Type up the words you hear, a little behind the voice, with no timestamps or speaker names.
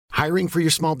Hiring for your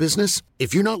small business?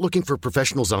 If you're not looking for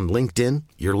professionals on LinkedIn,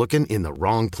 you're looking in the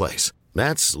wrong place.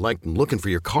 That's like looking for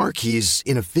your car keys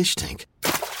in a fish tank.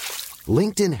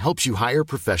 LinkedIn helps you hire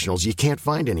professionals you can't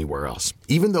find anywhere else,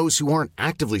 even those who aren't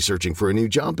actively searching for a new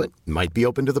job but might be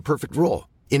open to the perfect role.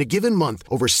 In a given month,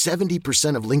 over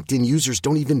 70% of LinkedIn users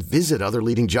don't even visit other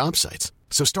leading job sites.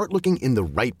 So start looking in the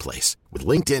right place. With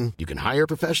LinkedIn, you can hire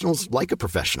professionals like a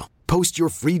professional. Post your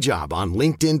free job on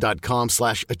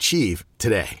linkedin.com/achieve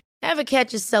today. Ever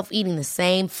catch yourself eating the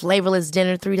same flavorless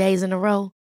dinner 3 days in a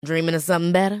row? Dreaming of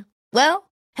something better?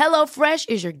 Well, HelloFresh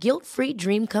is your guilt-free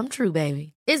dream come true,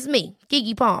 baby. It's me,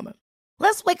 Keke Palmer.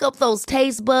 Let's wake up those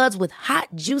taste buds with hot,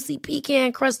 juicy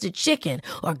pecan-crusted chicken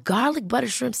or garlic butter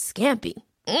shrimp scampi.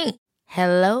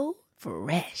 Hello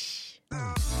Fresh.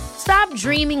 Stop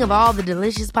dreaming of all the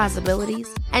delicious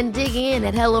possibilities and dig in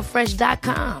at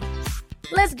HelloFresh.com.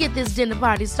 Let's get this dinner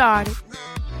party started.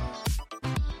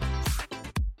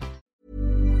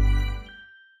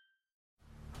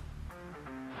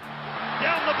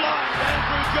 Down the blind,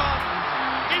 Andrew John.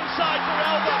 Inside for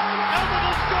Elba. Elba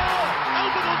will score.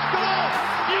 Elba will score.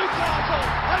 Newcastle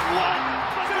have won.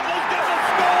 Fiddler's going to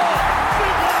score.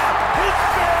 Fiddler, it's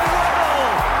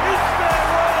farewell. It's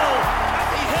farewell. And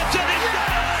he hits it. He's got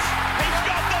it. He's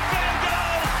got the field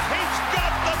goal. He's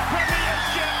got the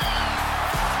premiership.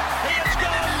 He has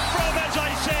gone from, as I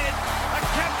said, a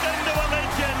captain to a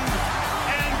legend.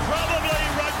 And probably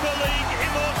rugby league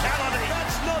immortality.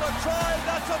 That's not a try.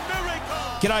 That's a miracle.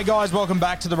 G'day guys, welcome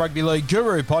back to the Rugby League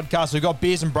Guru podcast. We've got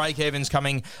Beers and Break-Evens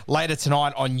coming later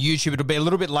tonight on YouTube. It'll be a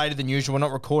little bit later than usual. We're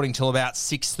not recording till about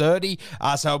 6:30,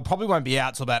 so it probably won't be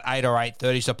out till about 8 or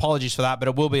 8:30, so apologies for that, but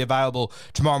it will be available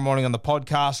tomorrow morning on the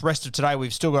podcast. Rest of today,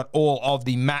 we've still got all of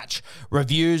the match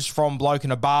reviews from Bloke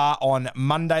in a Bar on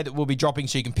Monday that we'll be dropping,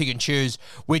 so you can pick and choose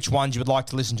which ones you would like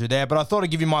to listen to there. But I thought I'd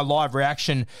give you my live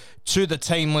reaction to the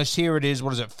team list. Here it is.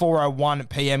 4:01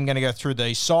 p.m. Going to go through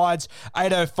these sides.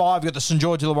 8:05, you've got the St.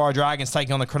 George Illawarra Dragons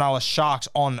taking on the Cronulla Sharks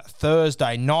on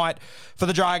Thursday night. For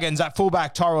the Dragons, at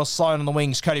fullback, Tyrell Sloan on the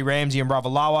wings, Cody Ramsey and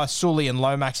Ravalawa, Sully and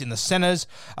Lomax in the centres,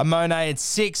 Amone at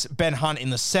 6, Ben Hunt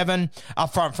in the 7.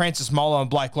 Up front, Francis Molo and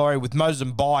Blake Laurie with Moses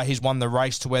Mbai. He's won the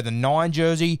race to wear the 9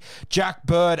 jersey. Jack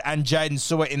Bird and Jaden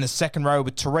Sewer in the second row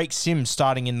with Tariq Sims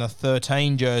starting in the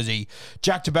 13 jersey.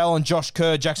 Jack DeBell and Josh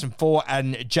Kerr, Jackson 4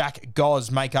 and Jack Goz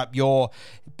make up your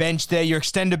bench there. Your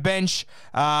extended bench,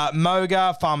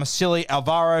 Moga, Farmasili,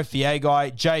 Alvaro,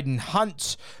 Fiegai, Jaden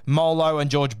Hunt, Molo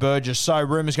and George Burgess. So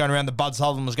rumours going around that Bud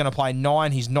Sullivan was going to play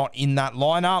 9. He's not in that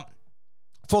lineup.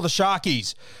 For the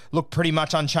Sharkies, look pretty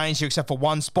much unchanged here except for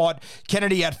one spot.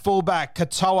 Kennedy at fullback,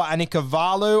 Katoa and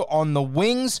Ikavalu on the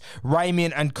wings,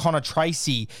 Ramian and Connor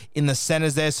Tracy in the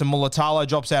centres there. So Mulatalo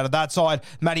drops out of that side.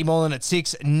 Matty Mullen at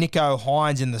 6, Nico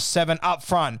Hines in the 7. Up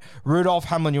front, Rudolph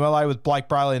Hamlin-Uele with Blake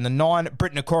Brayley in the 9,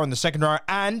 Britt Nakor in the second row,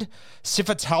 and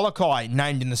Sifa Talakai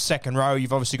named in the second row.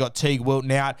 You've obviously got Teague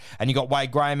Wilton out, and you've got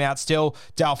Wade Graham out still.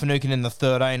 Dale Finucane in the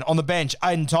 13. On the bench,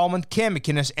 Aidan Tolman, Cam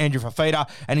McInnes, Andrew Fafita,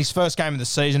 and his first game of the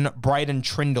season, Braden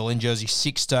Trindle in jersey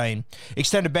 16.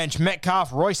 Extended bench,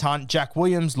 Metcalf, Royce Hunt, Jack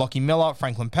Williams, Lockie Miller,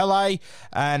 Franklin Pele,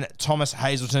 and Thomas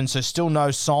Hazelton. So still no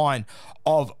sign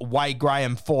of Wade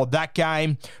Graham for that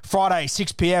game. Friday,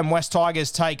 6 p.m, West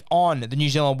Tigers take on the New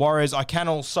Zealand Warriors. I can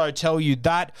also tell you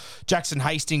that Jackson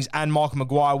Hastings and Michael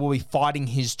Maguire will be fighting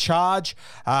his charge.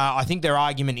 I think their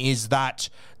argument is that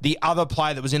the other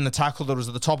player that was in the tackle, that was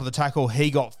at the top of the tackle,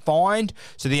 he got fined.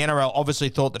 So the NRL obviously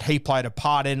thought that he played a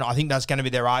part in. I think that's going to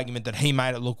be their argument, that he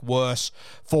made it look worse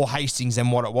for Hastings than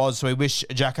what it was. So we wish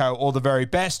Jacko all the very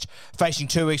best. Facing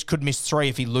 2 weeks, could miss 3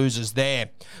 if he loses there.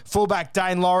 Fullback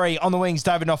Dane Laurie on the wings,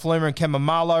 David Nofaluma and Kemba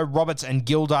Marlowe, Roberts and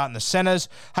Gildart in the centres.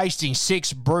 Hastings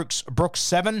 6, Brooks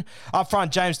 7. Up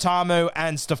front, James Tamu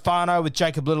and Stefano with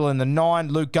Jacob Little in the 9,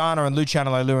 Luke Garner and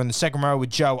Luciano Leilua in the second row with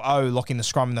Joe O locking the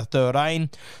scrum in the 13.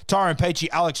 Tyrone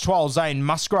Peachy, Alex Twal, Zane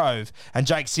Musgrove and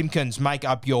Jake Simpkins make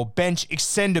up your bench.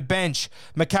 Extended bench,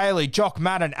 McKaylee, Jock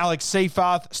Madden, Alex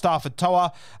Seafarth, Stafford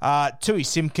Toa, Tui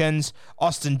Simpkins,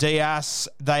 Austin Diaz,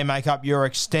 they make up your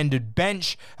extended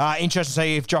bench. Interesting to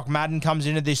see if Jock Madden comes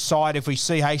into this side. If we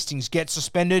see Hastings get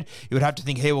suspended, you would have to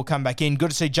think he will come back in.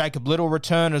 Good to see Jacob Little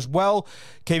return as well.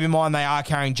 Keep in mind they are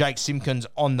carrying Jake Simpkins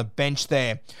on the bench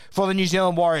there. For the New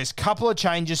Zealand Warriors, couple of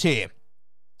changes here.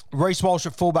 Reece Walsh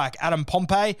at fullback, Adam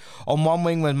Pompey on one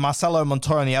wing with Marcelo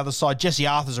Montoya on the other side, Jesse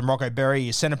Arthurs and Rocco Berry,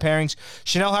 your centre pairings.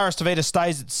 Chanel Harris-Tavita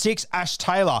stays at 6. Ash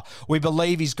Taylor, we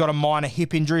believe he's got a minor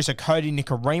hip injury, so Cody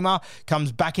Nikorima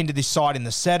comes back into this side in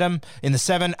the 7.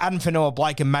 Adam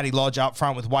Fanua-Blake and Matty Lodge up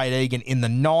front with Wade Egan in the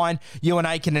 9. Ewan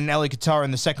Aiken and Eli Katoa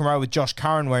in the second row with Josh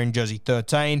Curran wearing jersey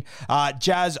 13.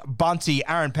 Jazz Bunty,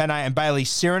 Aaron Penne and Bailey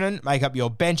Sirinen make up your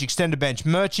bench. Extended bench,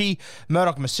 Murchie,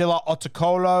 Murdoch Masila,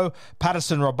 Otokolo,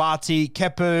 Patterson Robati,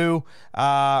 Kepu,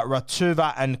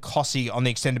 Ratuva and Kossi on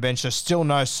the extended bench. So still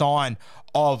no sign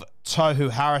of Tohu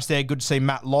Harris there. Good to see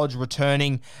Matt Lodge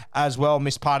returning as well.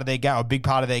 Missed part of their game, a big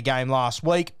part of their game last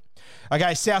week.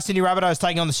 Okay, South Sydney Rabbitohs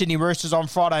taking on the Sydney Roosters on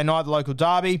Friday night, the local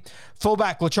derby.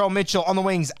 Fullback, Latrell Mitchell on the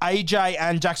wings, AJ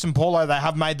and Jackson Paulo. They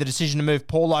have made the decision to move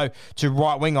Paulo to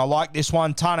right wing. I like this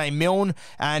one. Tane Milne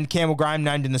and Campbell Graham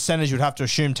named in the centres. You'd have to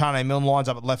assume Tane Milne lines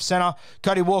up at left centre.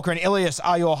 Cody Walker and Ilias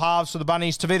are your halves for the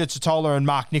Bunnies. Tavita Totola and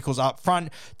Mark Nichols up front.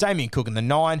 Damien Cook in the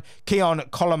 9. Keon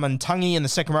Kolomantangi in the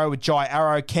second row with Jai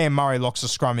Arrow. Cam Murray locks the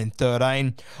scrum in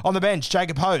 13. On the bench,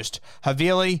 Jacob Host,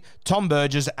 Havili, Tom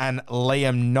Burgess and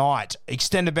Liam Knight.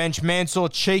 Extended bench, Mansour,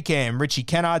 Cheekham, Richie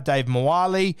Kennard, Dave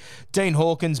Mawali, Dean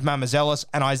Hawkins, Mamazelis,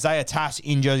 and Isaiah Tass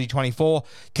in jersey 24.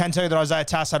 Can tell you that Isaiah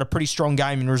Tass had a pretty strong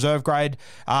game in reserve grade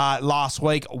last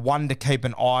week. One to keep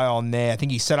an eye on there. I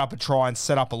think he set up a try and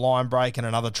set up a line break and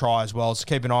another try as well, so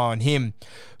keep an eye on him.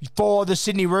 For the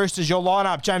Sydney Roosters, your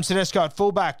lineup, James Tedesco at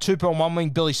fullback, Tupou on one wing,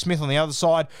 Billy Smith on the other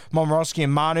side, Momorowski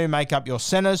and Manu make up your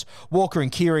centres, Walker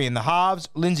and Keary in the halves,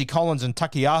 Lindsay Collins and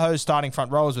Takiaho starting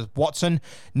front rowers with Watson,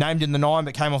 named in the 9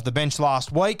 but came off the bench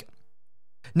last week.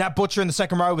 Nat Butcher in the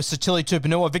second row with Satili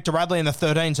Tupanua, Victor Radley in the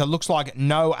 13, so it looks like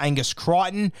no Angus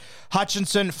Crichton.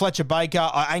 Hutchinson, Fletcher Baker,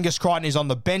 Angus Crichton is on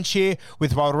the bench here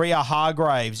with Waria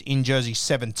Hargraves in jersey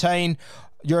 17.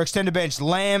 Your extended bench,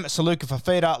 Lamb, Saluka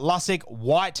Fafita, Lussick,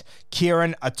 White,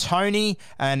 Kieran Atoni,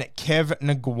 and Kev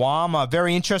Nguama.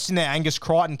 Very interesting there, Angus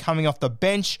Crichton coming off the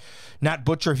bench. Nat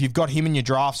Butcher, if you've got him in your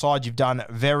draft side, you've done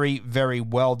very, very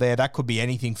well there. That could be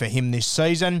anything for him this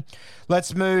season.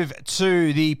 Let's move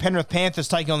to the Penrith Panthers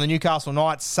taking on the Newcastle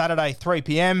Knights Saturday, 3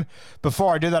 p.m.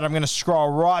 Before I do that, I'm going to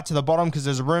scroll right to the bottom because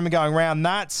there's a rumour going around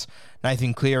that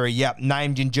Nathan Cleary,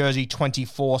 named in jersey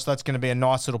 24, so that's going to be a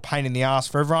nice little pain in the ass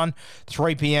for everyone.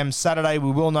 3 p.m. Saturday,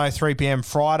 we will know 3 p.m.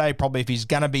 Friday, probably if he's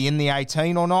going to be in the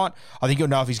 18 or not. I think you'll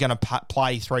know if he's going to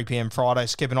play 3 p.m. Friday,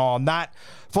 so keep an eye on that.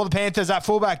 For the Panthers, at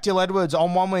fullback, Dill Edwards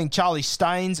on one wing, Charlie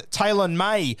Staines. Taylor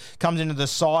May comes into the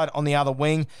side on the other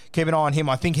wing. Keep an eye on him.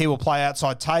 I think he will play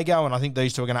outside Tago, and I think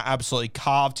these two are going to absolutely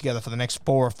carve together for the next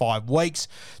 4 or 5 weeks.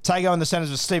 Tago in the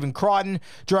centres with Stephen Crichton.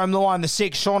 Jerome Luai in the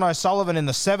 6. Sean O'Sullivan in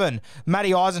the 7.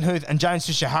 Matty Eisenhuth and James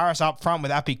Fisher-Harris up front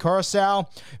with Api Coruscant.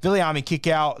 Viliami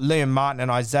Kikau, Liam Martin and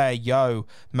Isaiah Yeo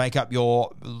make up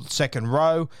your second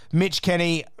row. Mitch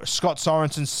Kenny, Scott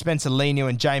Sorensen, Spencer Leniu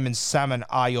and Jamin Salmon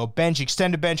are your bench.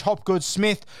 Extended bench, Hopgood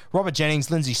Smith, Robert Jennings,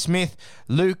 Lindsay Smith,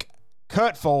 Luke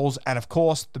Kurt Falls, and of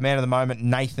course, the man of the moment,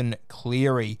 Nathan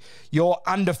Cleary. Your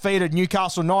undefeated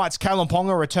Newcastle Knights, Kalen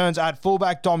Ponga returns at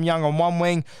fullback, Dom Young on one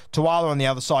wing, Tuala on the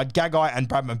other side, Gagai and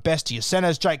Bradman Best to your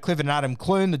centres, Jake Clifford and Adam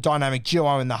Clune, the dynamic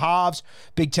duo in the halves.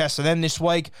 Big test for them this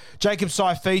week. Jacob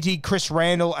Saifiti, Chris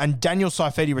Randall, and Daniel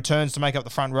Saifiti returns to make up the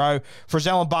front row.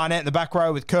 Frizzell and Barnett in the back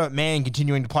row with Kurt Mann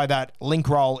continuing to play that link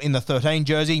role in the 13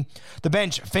 jersey. The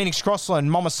bench, Phoenix Crossland,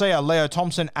 Momasia, Leo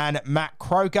Thompson, and Matt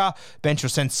Croker. Bench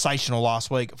was sensational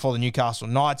last week for the Newcastle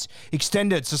Knights.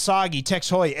 Extended, Sasagi, Tex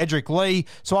Hoy, Edric Lee,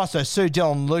 Suaso, Sue,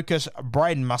 Dylan Lucas,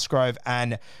 Braden Musgrove,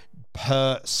 and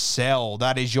Purcell.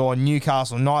 That is your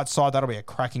Newcastle Knights side. That'll be a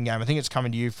cracking game. I think it's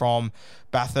coming to you from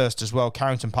Bathurst as well.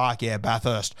 Carrington Park,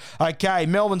 Bathurst. Okay,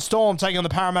 Melbourne Storm taking on the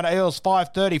Parramatta Eels,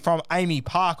 5:30 from Amy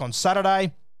Park on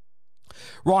Saturday.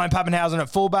 Ryan Pappenhausen at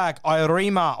fullback,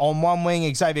 Irima on one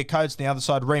wing, Xavier Coates on the other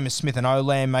side, Remus Smith and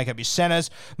Olam make up your centres,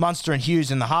 Munster and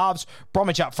Hughes in the halves,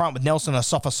 Bromwich up front with Nelson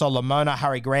Asafa Solomona,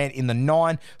 Harry Grant in the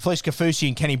 9, Felice Kafusi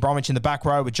and Kenny Bromwich in the back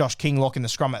row with Josh King in the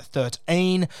scrum at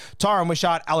 13, Tyron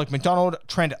Wishart, Alec McDonald,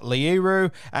 Trent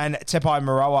Leiru and Tepai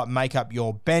Maroa make up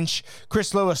your bench.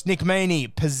 Chris Lewis, Nick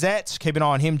Meaney, Pizzette, keep an eye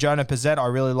on him, Jonah Pizzette, I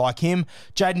really like him,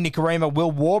 Jaden Nikorima,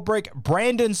 Will Warbrick,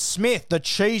 Brandon Smith, the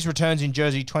Cheese returns in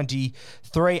jersey 23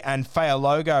 and Faya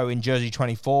Logo in jersey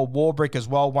 24. Warbrick as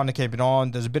well, one to keep an eye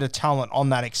on. There's a bit of talent on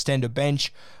that extended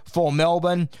bench. for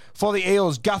Melbourne. For the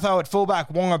Eels, Gutho at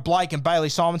fullback, Wonga Blake and Bailey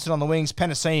Simonson on the wings,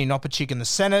 Penasini and Opachik in the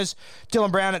centres.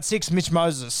 Dylan Brown at 6, Mitch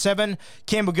Moses at 7.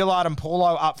 Campbell Gillard and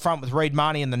Paulo up front with Reid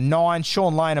Marnie in the 9.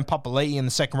 Sean Lane and Papali'i in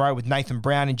the second row with Nathan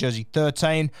Brown in jersey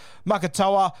 13.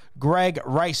 Makatoa, Greg,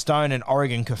 Ray Stone and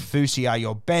Oregon Kafusi are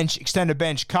your bench. Extended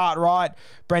bench, Cartwright,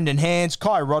 Brendan Hands,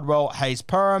 Kai Rodwell, Hayes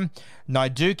Perham,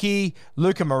 Naiduki,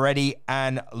 Luca Moretti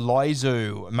and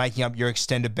Loizu making up your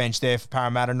extended bench there for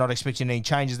Parramatta. Not expecting any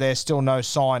changes there. Still no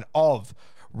sign of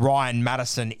Ryan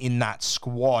Madison in that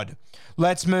squad.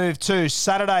 Let's move to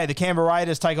Saturday. The Canberra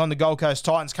Raiders take on the Gold Coast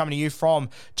Titans, coming to you from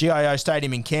GIO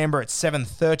Stadium in Canberra at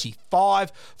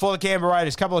 7:35. For the Canberra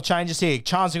Raiders, a couple of changes here.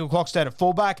 Chancellor Clockstead at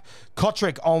fullback,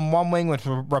 Kotrick on one wing with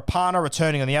Rapana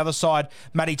returning on the other side,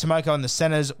 Matty Tomoko in the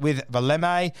centres with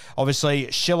Valeme.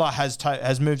 Obviously, Schiller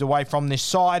has moved away from this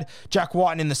side. Jack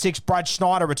Whiten in the 6, Brad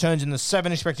Schneider returns in the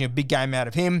 7, expecting a big game out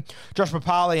of him. Josh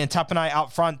Papali and Tapane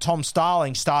up front. Tom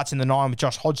Starling starts in the 9 with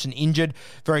Josh Hodgson injured.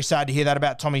 Very sad to hear that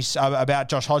about about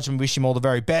Josh Hodgson. Wish him all the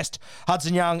very best.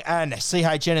 Hudson Young and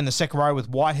CHN in the second row with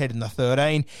Whitehead in the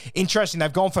 13. Interesting,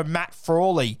 they've gone for Matt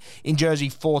Frawley in jersey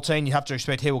 14. You have to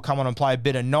expect he will come on and play a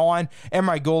bit of 9.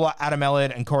 Emre Gula, Adam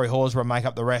Elliott and Corey Horsburgh make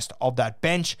up the rest of that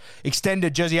bench.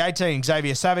 Extended jersey 18,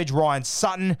 Xavier Savage, Ryan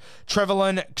Sutton,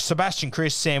 Trevelyan, Sebastian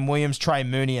Chris, Sam Williams, Trey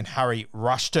Mooney and Harry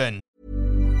Rushton.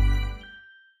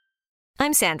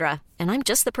 I'm Sandra, and I'm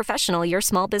just the professional your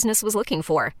small business was looking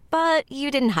for. But you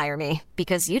didn't hire me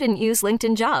because you didn't use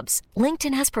LinkedIn Jobs.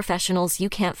 LinkedIn has professionals you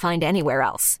can't find anywhere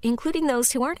else, including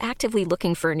those who aren't actively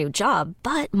looking for a new job,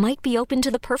 but might be open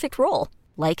to the perfect role,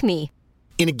 like me.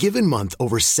 In a given month,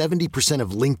 over 70%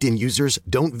 of LinkedIn users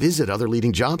don't visit other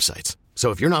leading job sites. So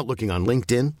if you're not looking on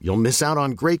LinkedIn, you'll miss out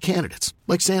on great candidates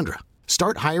like Sandra.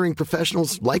 Start hiring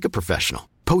professionals like a professional.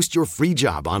 Post your free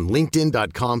job on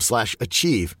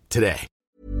linkedin.com/achieve today.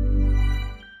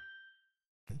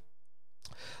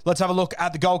 Let's have a look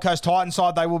at the Gold Coast Titans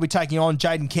side. They will be taking on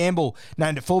Jaden Campbell,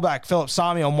 named at fullback, Philip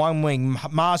Sami on one wing,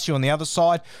 Marcio on the other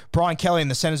side, Brian Kelly in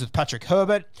the centres with Patrick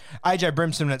Herbert, AJ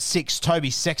Brimson at 6,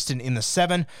 Toby Sexton in the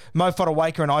 7, Mo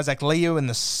Fodawaker and Isaac Liu in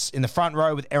the front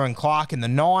row with Aaron Clark in the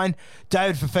 9,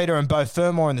 David Fafita and Beau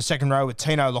Fermor in the second row with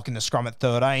Tino Lock in the scrum at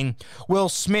 13, Will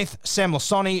Smith, Sam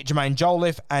Lasoni, Jermaine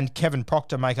Jolliffe and Kevin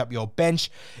Proctor make up your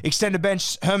bench. Extended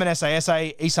bench, Herman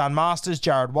Sasa, Isan Masters,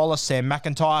 Jared Wallace, Sam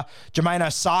McIntyre, Jermaine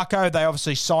Sarko, they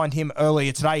obviously signed him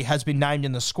earlier today, has been named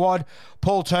in the squad.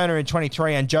 Paul Turner in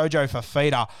 23 and Jojo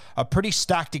Fafita. A pretty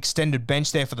stacked extended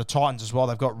bench there for the Titans as well.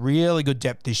 They've got really good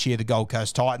depth this year, the Gold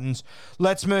Coast Titans.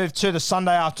 Let's move to the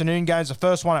Sunday afternoon games. The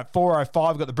first one at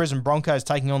 4:05, we've got the Brisbane Broncos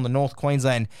taking on the North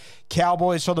Queensland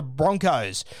Cowboys. For the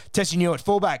Broncos, Tessie New at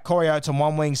fullback, Corey Oates on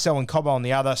one wing, Selwyn Cobbo on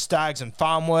the other, Staggs and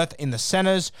Farnworth in the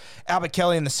centres, Albert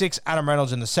Kelly in the 6, Adam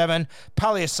Reynolds in the 7,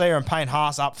 Paliasea and Payne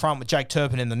Haas up front with Jake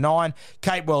Turpin in the 9,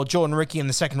 Capewell, Jordan Ricky in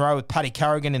the second row with Paddy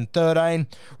Carrigan in 13,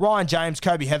 Ryan James,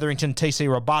 Kobe Hetherington, TC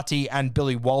Rabati and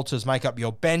Billy Walters make up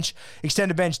your bench.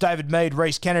 Extended bench, David Mead,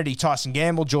 Reece Kennedy, Tyson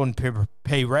Gamble, Jordan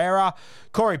Pereira,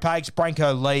 Corey Pakes,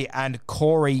 Branko Lee and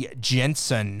Corey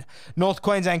Jensen. North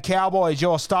Queensland Cowboys,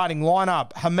 your starting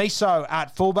lineup, Hamiso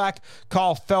at fullback,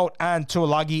 Kyle Felt and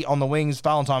Tuolagi on the wings,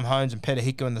 Valentine Holmes and Peter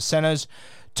Hiku in the centres,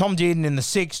 Tom Dearden in the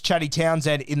 6, Chatty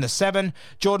Townsend in the 7,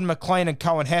 Jordan McLean and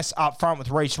Cohen Hess up front with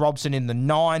Reece Robson in the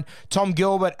 9, Tom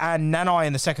Gilbert and Nanai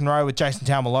in the second row with Jason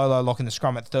Taumalolo locking the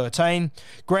scrum at 13,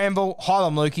 Granville,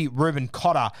 Hylam Lukey, Ruben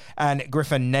Cotter and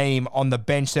Griffin Neem on the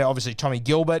bench there. Obviously Tommy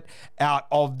Gilbert out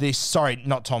of this, sorry,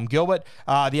 not Tom Gilbert,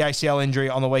 the ACL injury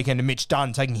on the weekend, and Mitch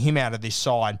Dunn taking him out of this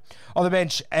side. On the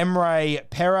bench, Emre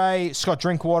Pere, Scott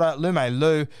Drinkwater, Lume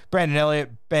Lu, Brandon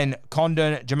Elliott, Ben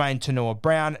Condon, Jermaine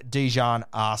Tanua-Brown, Dijon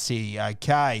Arcee.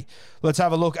 Okay, let's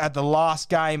have a look at the last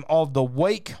game of the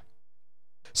week.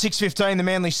 6:15, the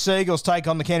Manly Seagulls take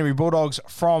on the Canterbury Bulldogs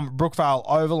from Brookvale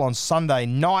Oval on Sunday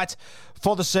night.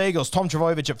 For the Seagulls, Tom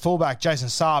Trbojevic at fullback, Jason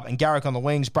Saab and Garrick on the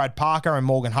wings, Brad Parker and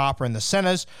Morgan Harper in the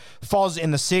centres, Foz in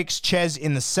the 6, Ches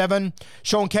in the 7,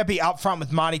 Sean Kepi up front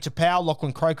with Marty Tapau,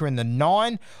 Lachlan Croker in the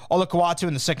 9, Ola Kawatu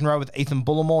in the second row with Ethan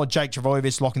Bullimore, Jake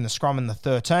Trbojevic locking the scrum in the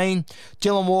 13,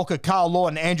 Dylan Walker, Carl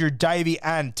Lawton, Andrew Davey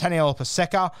and Taniela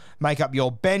Paseka make up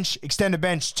your bench. Extended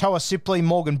bench, Toa Sipley,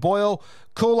 Morgan Boyle,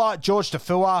 Kula, George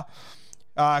Tafua,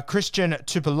 Christian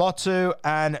Tupilotu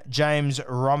and James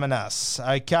Romanas.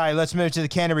 Okay, let's move to the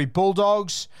Canterbury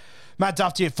Bulldogs. Matt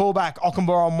Duffy at fullback,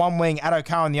 Ockenborough on one wing,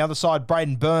 Addo-Carr on the other side,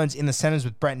 Braden Burns in the centres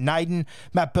with Brent Naden,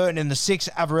 Matt Burton in the 6,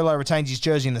 Avarillo retains his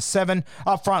jersey in the 7.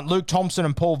 Up front, Luke Thompson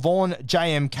and Paul Vaughan,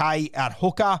 JMK at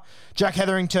hooker, Jack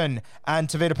Hetherington and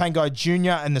Tavita Pangai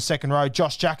Jr. in the second row,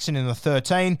 Josh Jackson in the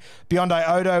 13, Beyonde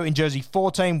Odo in jersey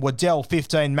 14, Waddell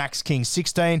 15, Max King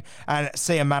 16, and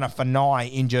Siamana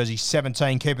Fanai in jersey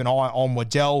 17. Keep an eye on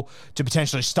Waddell to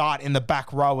potentially start in the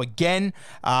back row again,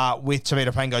 with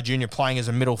Tavita Pangai Jr. playing as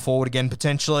a middle forward again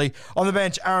potentially. On the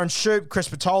bench, Aaron Shoup, Chris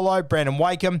Patolo, Brandon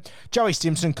Wakeham, Joey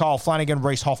Stimson, Kyle Flanagan,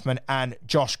 Reece Hoffman, and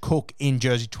Josh Cook in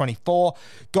jersey 24.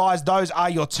 Guys, those are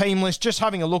your team lists. Just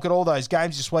having a look at all those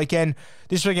games this weekend.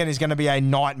 This weekend is going to be a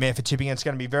nightmare for tipping. It's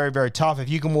going to be very, very tough. If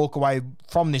you can walk away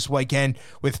from this weekend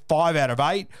with 5 out of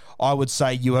 8, I would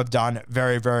say you have done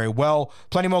very, very well.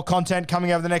 Plenty more content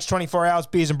coming over the next 24 hours.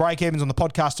 Beers and Break-Evens on the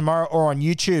podcast tomorrow or on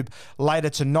YouTube later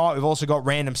tonight. We've also got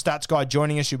Random Stats Guy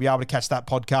joining us. You'll be able to catch that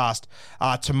podcast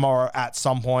tomorrow at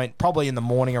some point, probably in the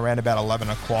morning around about 11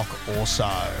 o'clock or so.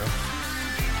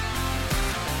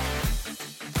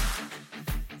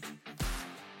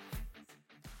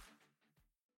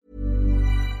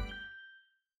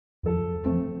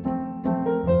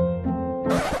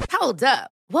 Hold up.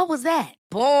 What was that?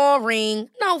 Boring.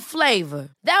 No flavor.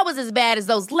 That was as bad as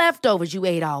those leftovers you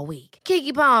ate all week.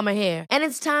 Keke Palmer here, and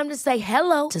it's time to say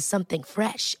hello to something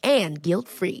fresh and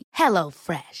guilt-free. Hello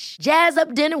Fresh. Jazz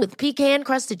up dinner with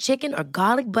pecan-crusted chicken or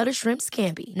garlic butter shrimp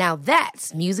scampi. Now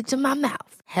that's music to my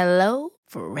mouth. Hello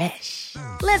Fresh.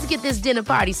 Let's get this dinner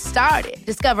party started.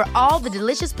 Discover all the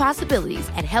delicious possibilities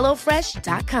at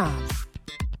HelloFresh.com.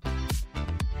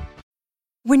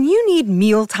 When you need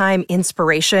mealtime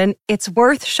inspiration, it's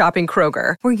worth shopping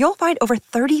Kroger, where you'll find over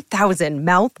 30,000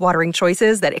 mouth-watering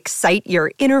choices that excite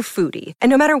your inner foodie. And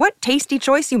no matter what tasty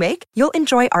choice you make, you'll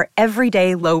enjoy our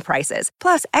everyday low prices,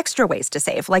 plus extra ways to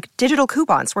save, like digital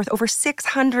coupons worth over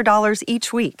 $600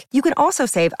 each week. You can also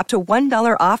save up to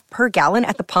 $1 off per gallon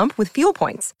at the pump with fuel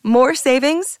points. More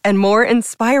savings and more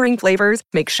inspiring flavors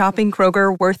make shopping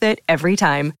Kroger worth it every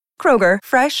time. Kroger,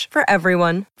 fresh for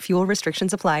everyone. Fuel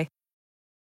restrictions apply.